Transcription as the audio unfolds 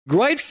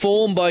Great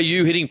form by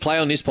you hitting play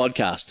on this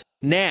podcast.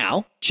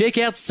 Now, check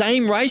out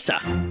Same Racer,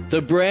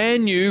 the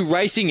brand new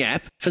racing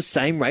app for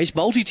same race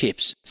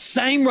multi-tips.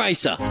 Same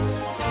Racer.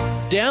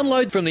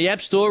 Download from the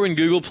App Store and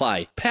Google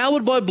Play.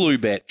 Powered by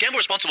Bluebet. Gamble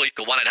responsibly.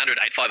 Call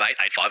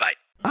 1-800-858-858.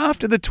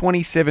 After the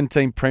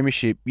 2017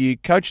 Premiership, you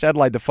coached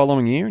Adelaide the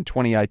following year in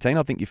 2018.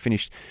 I think you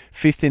finished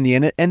 5th in the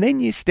end, and then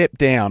you stepped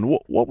down.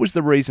 What was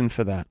the reason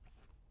for that?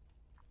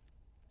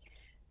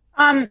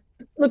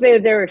 Look,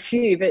 there are a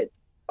few, but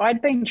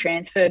I'd been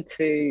transferred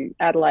to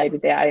Adelaide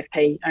with the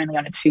AFP only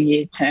on a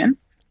 2-year term.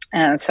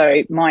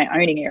 So my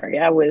owning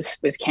area was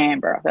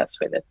Canberra. That's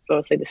where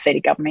obviously the seat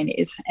of government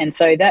is. And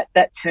so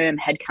that term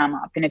had come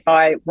up. And if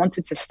I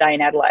wanted to stay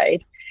in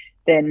Adelaide,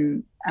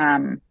 then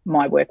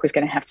my work was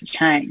going to have to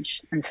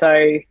change. And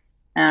so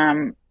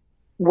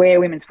where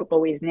women's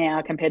football is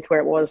now compared to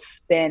where it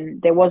was then,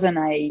 there wasn't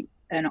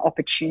an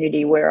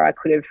opportunity where I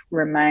could have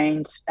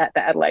remained at the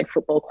Adelaide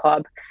Football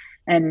Club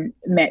and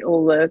met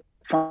all the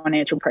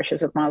financial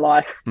pressures of my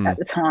life at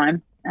the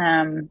time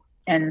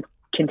and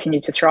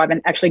continue to thrive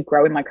and actually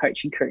grow in my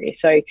coaching career.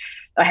 So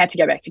I had to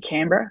go back to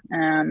Canberra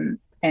and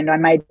I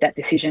made that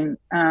decision.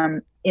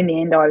 In the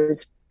end, I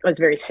was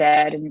very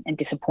sad and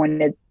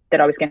disappointed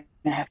that I was going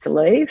to have to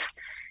leave.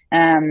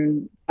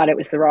 But it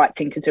was the right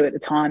thing to do at the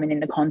time and in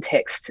the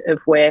context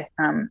of where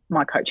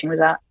my coaching was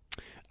at.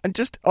 And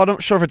I'm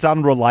not sure if it's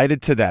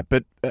unrelated to that,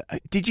 but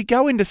did you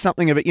go into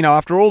something of it,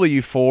 after all the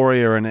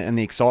euphoria and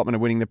the excitement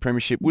of winning the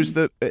Premiership, was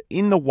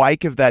in the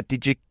wake of that,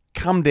 did you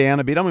come down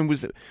a bit? I mean,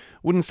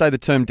 wouldn't say the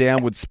term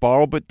downward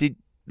spiral, but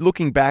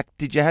looking back,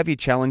 did you have your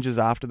challenges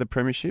after the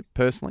Premiership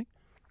personally?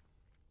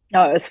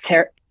 No, it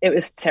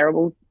was a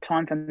terrible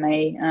time for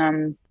me.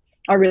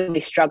 I really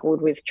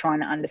struggled with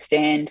trying to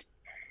understand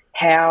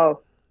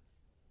how,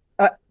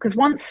 because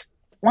once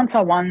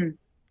I won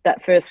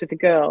that first with the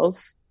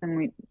girls,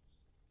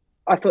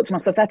 I thought to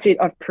myself, that's it.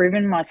 I've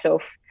proven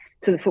myself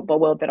to the football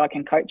world that I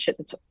can coach at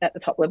the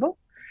top level.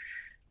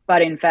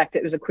 But in fact,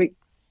 it was a quick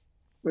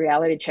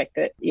reality check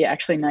that you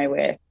actually know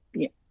where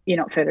you're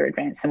not further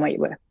advanced than where you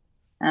were.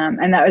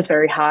 And that was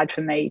very hard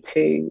for me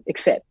to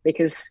accept,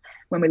 because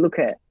when we look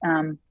at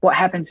what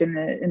happens in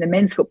the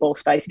men's football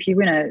space, if you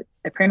win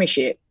a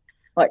premiership,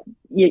 like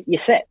you're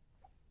set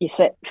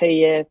for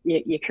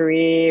your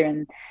career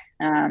and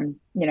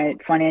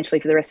financially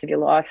for the rest of your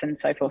life and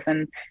so forth.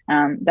 And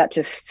that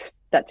just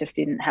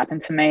didn't happen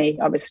to me.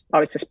 I was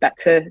just back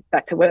to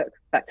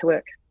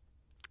work.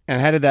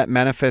 And how did that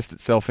manifest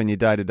itself in your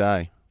day to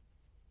day?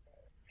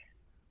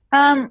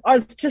 I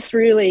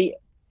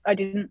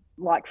didn't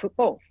like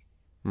football.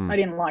 I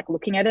didn't like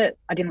looking at it.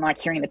 I didn't like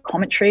hearing the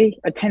commentary.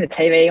 I'd turn the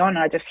TV on and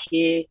I just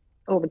hear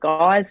all the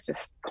guys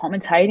just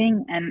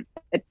commentating, and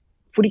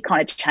footy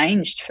kind of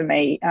changed for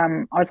me.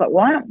 I was like,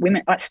 why aren't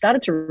women? I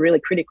started to really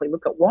critically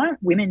look at why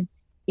aren't women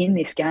in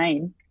this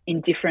game in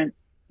different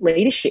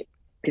leadership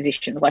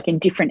positions, like in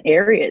different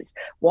areas?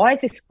 Why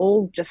is this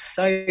all just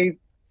so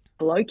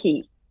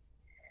blokey?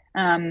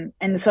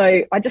 And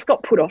so I just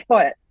got put off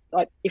by it.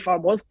 Like, if I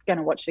was going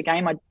to watch the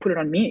game, I'd put it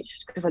on mute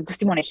because I just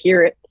didn't want to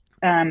hear it.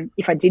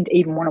 If I did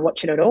even want to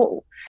watch it at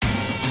all.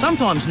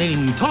 Sometimes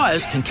needing new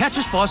tyres can catch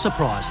us by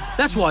surprise.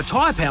 That's why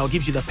Tyre Power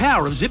gives you the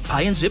power of Zip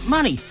Pay and Zip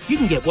Money. You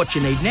can get what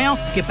you need now,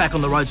 get back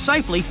on the road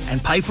safely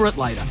and pay for it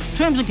later.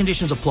 Terms and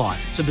conditions apply.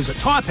 So visit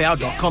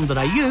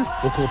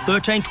tyrepower.com.au or call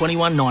 13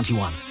 21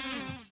 91.